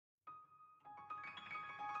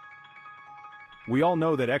We all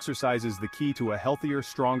know that exercise is the key to a healthier,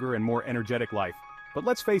 stronger, and more energetic life. But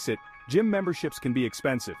let's face it, gym memberships can be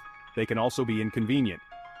expensive. They can also be inconvenient.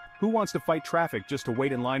 Who wants to fight traffic just to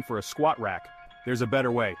wait in line for a squat rack? There's a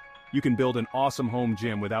better way. You can build an awesome home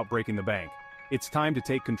gym without breaking the bank. It's time to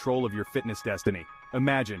take control of your fitness destiny.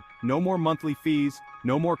 Imagine, no more monthly fees,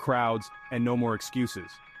 no more crowds, and no more excuses.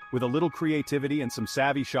 With a little creativity and some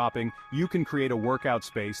savvy shopping, you can create a workout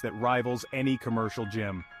space that rivals any commercial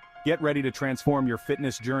gym. Get ready to transform your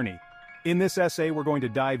fitness journey. In this essay, we're going to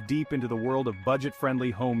dive deep into the world of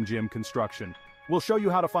budget-friendly home gym construction. We'll show you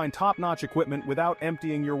how to find top-notch equipment without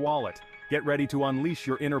emptying your wallet. Get ready to unleash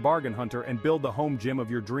your inner bargain hunter and build the home gym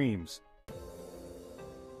of your dreams.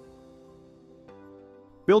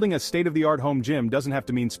 Building a state-of-the-art home gym doesn't have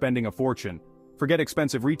to mean spending a fortune. Forget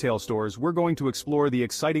expensive retail stores, we're going to explore the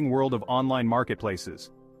exciting world of online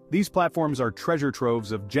marketplaces. These platforms are treasure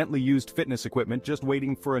troves of gently used fitness equipment just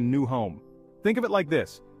waiting for a new home. Think of it like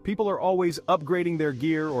this: people are always upgrading their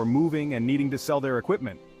gear or moving and needing to sell their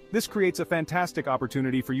equipment. This creates a fantastic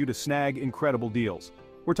opportunity for you to snag incredible deals.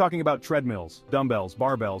 We're talking about treadmills, dumbbells,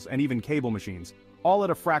 barbells, and even cable machines, all at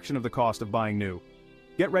a fraction of the cost of buying new.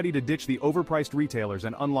 Get ready to ditch the overpriced retailers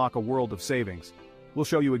and unlock a world of savings. We'll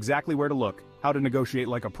show you exactly where to look, how to negotiate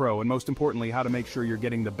like a pro, and most importantly, how to make sure you're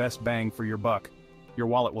getting the best bang for your buck. Your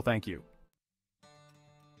wallet will thank you.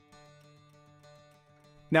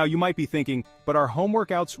 Now you might be thinking, but are home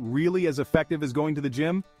workouts really as effective as going to the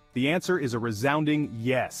gym? The answer is a resounding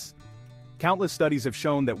yes. Countless studies have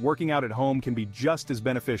shown that working out at home can be just as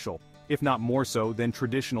beneficial, if not more so, than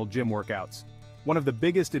traditional gym workouts. One of the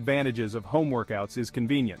biggest advantages of home workouts is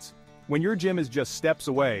convenience. When your gym is just steps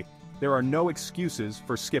away, there are no excuses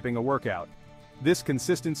for skipping a workout. This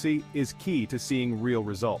consistency is key to seeing real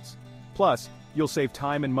results. Plus, you'll save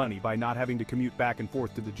time and money by not having to commute back and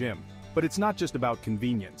forth to the gym. But it's not just about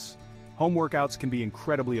convenience. Home workouts can be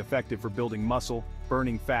incredibly effective for building muscle,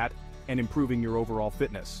 burning fat, and improving your overall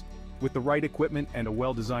fitness. With the right equipment and a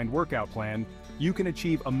well-designed workout plan, you can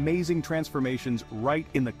achieve amazing transformations right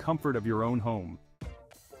in the comfort of your own home.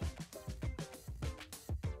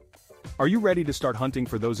 Are you ready to start hunting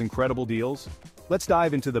for those incredible deals? Let's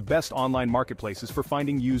dive into the best online marketplaces for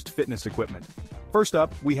finding used fitness equipment. First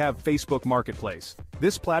up, we have Facebook Marketplace.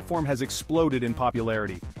 This platform has exploded in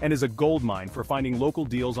popularity and is a goldmine for finding local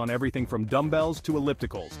deals on everything from dumbbells to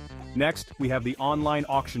ellipticals. Next, we have the online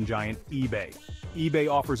auction giant eBay.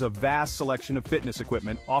 eBay offers a vast selection of fitness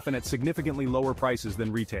equipment, often at significantly lower prices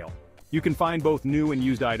than retail. You can find both new and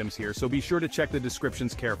used items here, so be sure to check the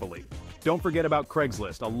descriptions carefully. Don't forget about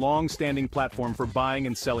Craigslist, a long-standing platform for buying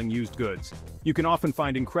and selling used goods. You can often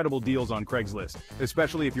find incredible deals on Craigslist,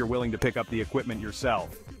 especially if you're willing to pick up the equipment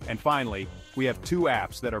yourself. And finally, we have two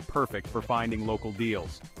apps that are perfect for finding local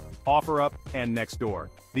deals: OfferUp and Nextdoor.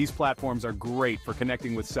 These platforms are great for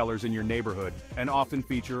connecting with sellers in your neighborhood and often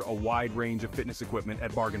feature a wide range of fitness equipment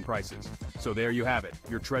at bargain prices. So there you have it,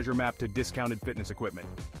 your treasure map to discounted fitness equipment.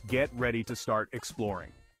 Get ready to start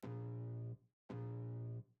exploring.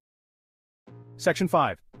 Section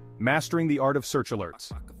 5. Mastering the art of search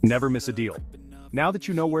alerts. Never miss a deal. Now that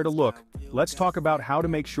you know where to look, let's talk about how to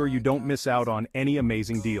make sure you don't miss out on any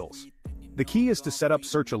amazing deals. The key is to set up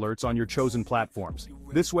search alerts on your chosen platforms.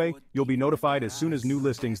 This way, you'll be notified as soon as new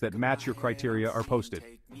listings that match your criteria are posted.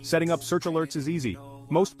 Setting up search alerts is easy.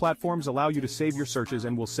 Most platforms allow you to save your searches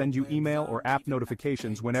and will send you email or app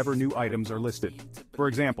notifications whenever new items are listed. For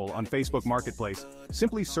example, on Facebook Marketplace,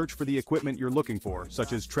 simply search for the equipment you're looking for,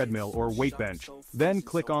 such as treadmill or weight bench. Then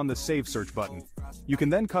click on the Save Search button. You can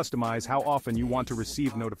then customize how often you want to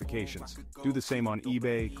receive notifications. Do the same on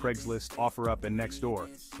eBay, Craigslist, OfferUp, and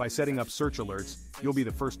Nextdoor. By setting up search alerts, you'll be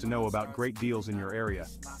the first to know about great deals in your area.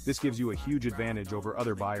 This gives you a huge advantage over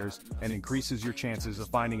other buyers and increases your chances of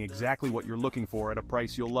finding exactly what you're looking for at a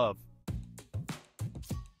price you'll love.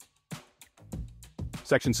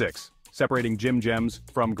 Section 6. Separating gym gems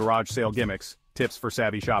from garage sale gimmicks. Tips for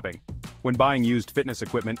savvy shopping. When buying used fitness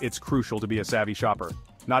equipment, it's crucial to be a savvy shopper.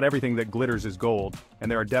 Not everything that glitters is gold, and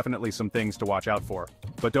there are definitely some things to watch out for.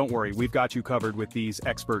 But don't worry, we've got you covered with these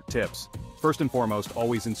expert tips. First and foremost,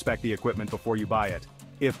 always inspect the equipment before you buy it.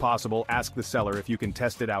 If possible, ask the seller if you can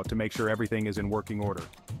test it out to make sure everything is in working order.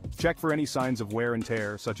 Check for any signs of wear and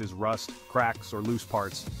tear, such as rust, cracks, or loose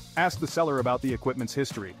parts. Ask the seller about the equipment's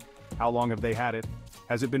history. How long have they had it?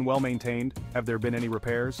 Has it been well maintained? Have there been any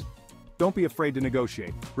repairs? Don't be afraid to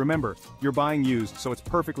negotiate. Remember, you're buying used, so it's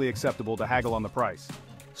perfectly acceptable to haggle on the price.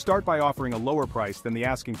 Start by offering a lower price than the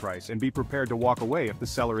asking price and be prepared to walk away if the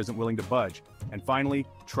seller isn't willing to budge. And finally,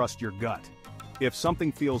 trust your gut. If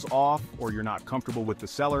something feels off or you're not comfortable with the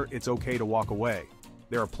seller, it's okay to walk away.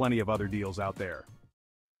 There are plenty of other deals out there.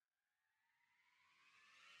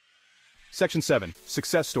 Section 7.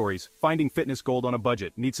 Success Stories. Finding Fitness Gold on a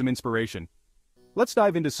Budget. Need some inspiration? Let's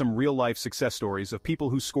dive into some real-life success stories of people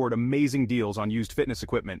who scored amazing deals on used fitness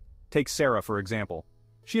equipment. Take Sarah, for example.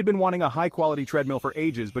 She had been wanting a high-quality treadmill for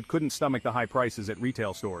ages but couldn't stomach the high prices at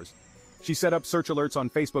retail stores. She set up search alerts on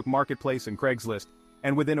Facebook Marketplace and Craigslist,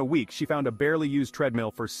 and within a week she found a barely used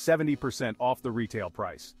treadmill for 70% off the retail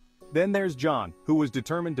price. Then there's John, who was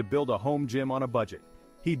determined to build a home gym on a budget.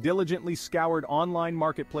 He diligently scoured online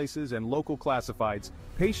marketplaces and local classifieds,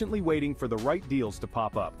 patiently waiting for the right deals to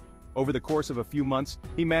pop up. Over the course of a few months,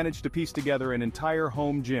 he managed to piece together an entire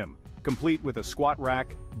home gym, complete with a squat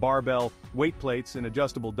rack, barbell, weight plates, and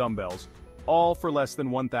adjustable dumbbells, all for less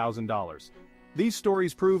than $1,000. These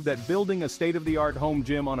stories prove that building a state-of-the-art home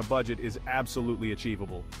gym on a budget is absolutely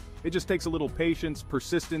achievable. It just takes a little patience,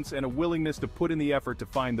 persistence, and a willingness to put in the effort to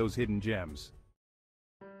find those hidden gems.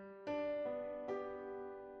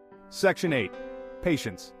 Section 8.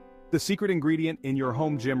 Patience. The secret ingredient in your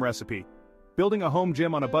home gym recipe. Building a home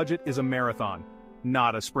gym on a budget is a marathon,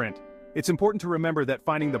 not a sprint. It's important to remember that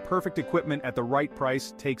finding the perfect equipment at the right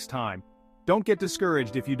price takes time. Don't get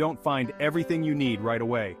discouraged if you don't find everything you need right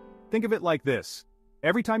away. Think of it like this.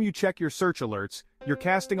 Every time you check your search alerts, you're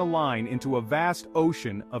casting a line into a vast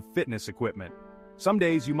ocean of fitness equipment. Some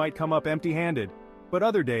days you might come up empty-handed, but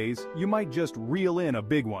other days you might just reel in a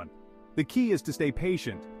big one. The key is to stay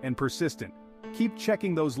patient and persistent. Keep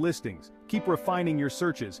checking those listings, keep refining your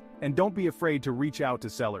searches, and don't be afraid to reach out to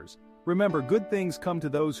sellers. Remember, good things come to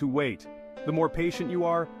those who wait. The more patient you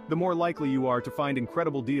are, the more likely you are to find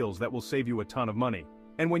incredible deals that will save you a ton of money.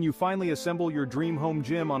 And when you finally assemble your dream home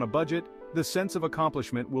gym on a budget, the sense of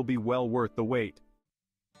accomplishment will be well worth the wait.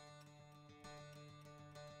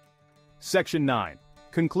 Section 9.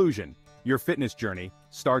 Conclusion. Your fitness journey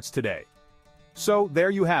starts today. So, there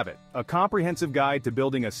you have it, a comprehensive guide to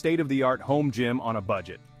building a state-of-the-art home gym on a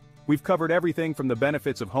budget. We've covered everything from the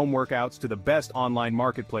benefits of home workouts to the best online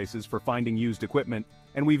marketplaces for finding used equipment,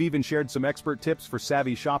 and we've even shared some expert tips for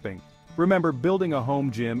savvy shopping. Remember, building a home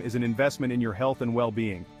gym is an investment in your health and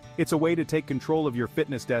well-being. It's a way to take control of your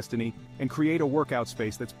fitness destiny and create a workout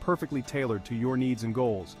space that's perfectly tailored to your needs and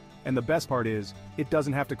goals. And the best part is, it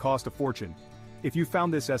doesn't have to cost a fortune. If you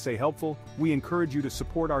found this essay helpful, we encourage you to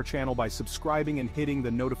support our channel by subscribing and hitting the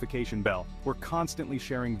notification bell. We're constantly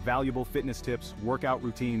sharing valuable fitness tips, workout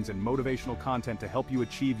routines, and motivational content to help you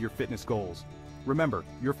achieve your fitness goals. Remember,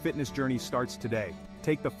 your fitness journey starts today.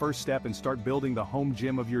 Take the first step and start building the home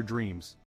gym of your dreams.